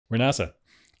We're NASA.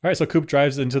 All right, so Coop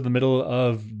drives into the middle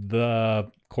of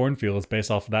the cornfields based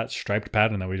off of that striped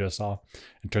pattern that we just saw.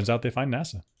 It turns out they find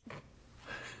NASA.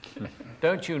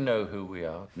 Don't you know who we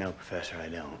are? No, Professor, I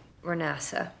don't. We're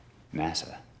NASA.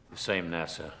 NASA. The same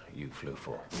NASA you flew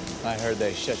for. I heard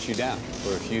they shut you down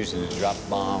for refusing to drop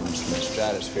bombs from the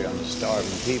stratosphere on the starving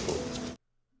people.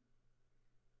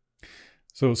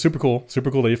 So super cool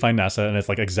that you find NASA, and it's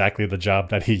like exactly the job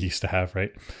that he used to have,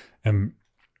 right? And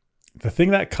the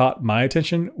thing that caught my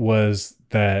attention was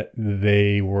that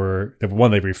they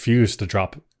refused to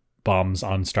drop bombs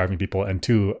on starving people, and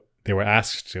two, they were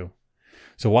asked to.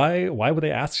 So why were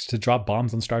they asked to drop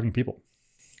bombs on starving people?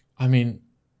 I mean,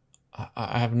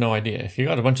 I have no idea. If you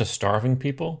got a bunch of starving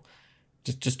people,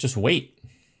 just wait.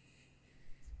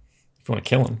 If you want to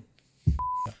kill them.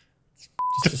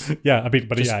 Yeah, I mean,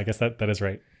 but yeah, I guess that is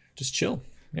right. Just chill.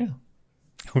 Yeah.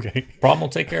 Okay. Problem will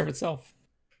take care of itself.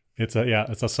 It's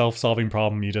a self-solving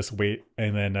problem. You just wait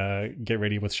and then get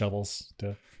ready with shovels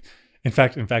to. In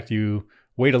fact, you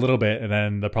wait a little bit and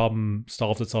then the problem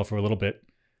solves itself for a little bit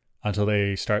until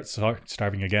they start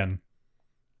starving again,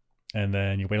 and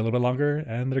then you wait a little bit longer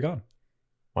and they're gone.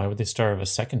 Why would they starve a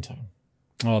second time?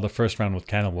 Oh, the first round with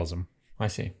cannibalism. I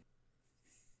see.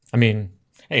 I mean,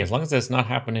 hey, as long as it's not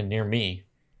happening near me,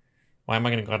 why am I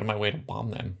going to go out of my way to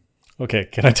bomb them? Okay,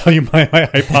 can I tell you my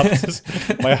hypothesis?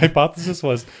 My hypothesis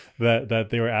was that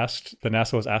the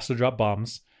NASA was asked to drop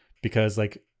bombs because,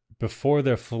 like, before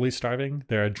they're fully starving,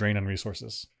 they're a drain on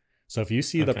resources. So if you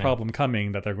see the problem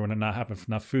coming, that they're going to not have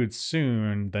enough food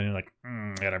soon, then you're like,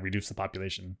 I gotta reduce the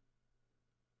population.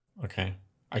 Okay,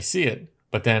 I see it,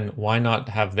 but then why not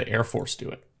have the Air Force do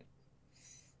it?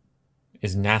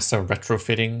 Is NASA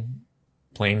retrofitting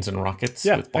planes and rockets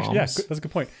with bombs? Actually, yeah, that's a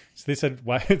good point. So they said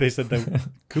that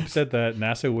Coop said that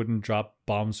NASA wouldn't drop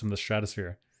bombs from the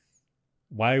stratosphere.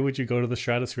 Why would you go to the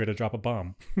stratosphere to drop a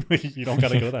bomb? You don't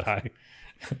got to go that high.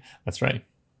 That's right.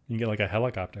 You can get like a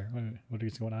helicopter. What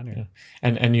is going on here?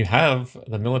 Yeah. And you have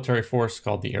the military force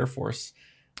called the Air Force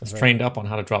that's trained up on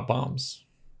how to drop bombs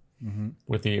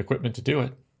with the equipment to do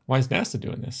it. Why is NASA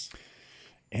doing this?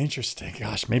 Interesting.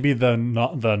 Gosh, maybe the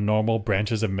normal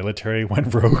branches of military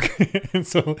went rogue, and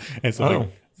so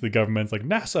like, the government's like,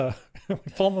 NASA,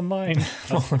 fall in line.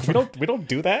 we don't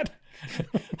do that.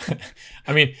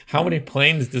 I mean, how many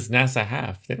planes does NASA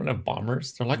have? They don't have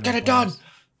bombers. They're like, get it done.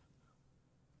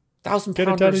 1,000 Get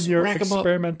it done in your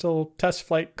experimental test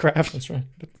flight craft. That's right.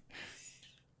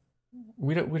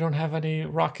 We don't have any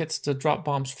rockets to drop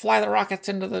bombs. Fly the rockets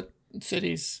into the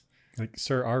cities. Like,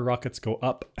 sir, our rockets go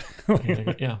up.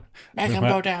 Yeah. Make them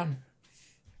go down.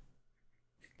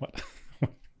 What?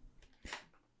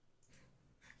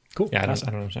 Cool. Yeah, I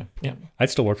don't understand. Yeah. I'd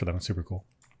still work for them. It's super cool.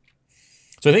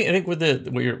 So I think with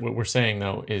what we're saying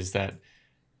though is that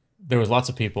there was lots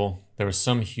of people. There was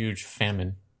some huge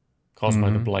famine caused by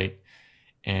the blight,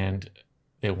 and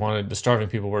the starving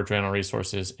people were drained on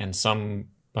resources, and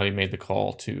somebody made the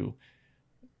call to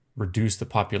reduce the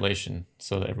population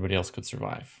so that everybody else could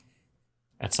survive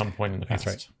at some point in the past.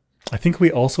 That's right. I think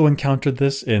we also encountered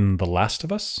this in The Last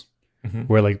of Us,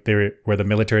 where the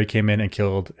military came in and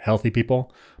killed healthy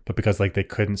people, but because like they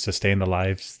couldn't sustain the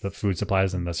lives, the food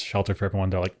supplies, and the shelter for everyone,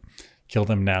 they're like, kill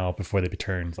them now before they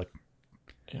return. It's like,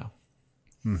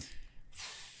 yeah,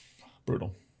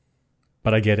 brutal.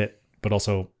 But I get it. But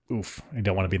also, oof, I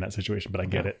don't want to be in that situation, but I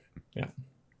get it. Yeah.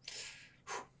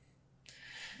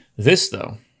 This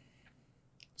though,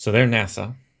 so they're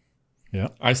NASA. Yeah.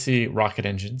 I see rocket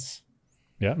engines.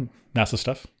 Yeah. NASA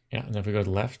stuff. Yeah. And then if we go to the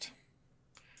left,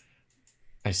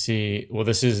 I see, well,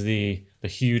 this is the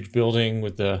huge building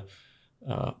with the,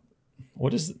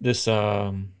 what is this,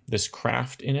 this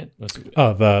craft in it?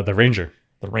 Oh, the Ranger.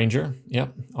 The Ranger.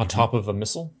 Yep. On top of a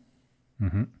missile.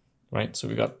 Right. So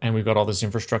we've got all this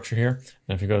infrastructure here.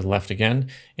 And if you go to the left again,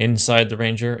 inside the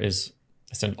Ranger is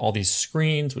all these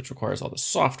screens, which requires all the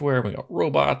software. We got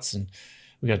robots and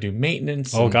we got to do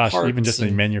maintenance. Oh gosh, even just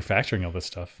the manufacturing of this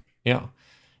stuff. Yeah.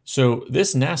 So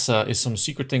this NASA is some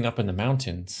secret thing up in the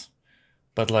mountains,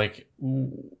 but like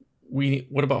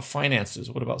what about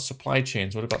finances? What about supply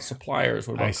chains? What about suppliers?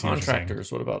 What about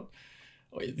contractors? What about,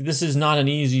 this is not an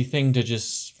easy thing to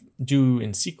just do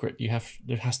in secret.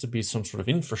 There has to be some sort of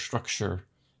infrastructure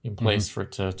in place for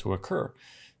it to occur.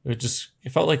 It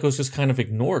felt like it was just kind of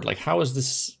ignored. Like, how is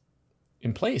this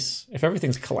in place if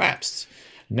everything's collapsed?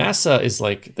 NASA is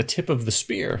like the tip of the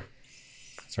spear.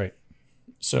 That's right.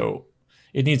 So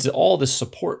it needs all this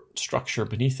support structure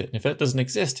beneath it. And if that doesn't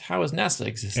exist, how is NASA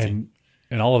existing?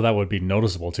 And all of that would be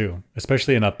noticeable too,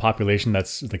 especially in a population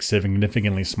that's like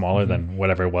significantly smaller than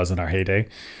whatever it was in our heyday.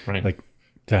 Right. Like,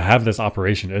 to have this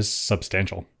operation is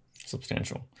substantial.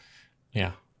 Substantial.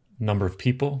 Yeah. number of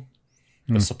people,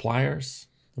 the suppliers,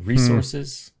 the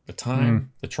resources, the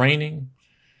time, the training.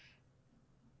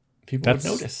 People would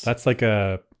notice. That's like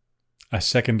a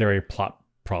secondary plot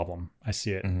problem. I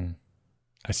see it.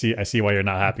 I see why you're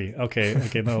not happy. Okay,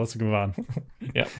 no, let's move on. Yeah.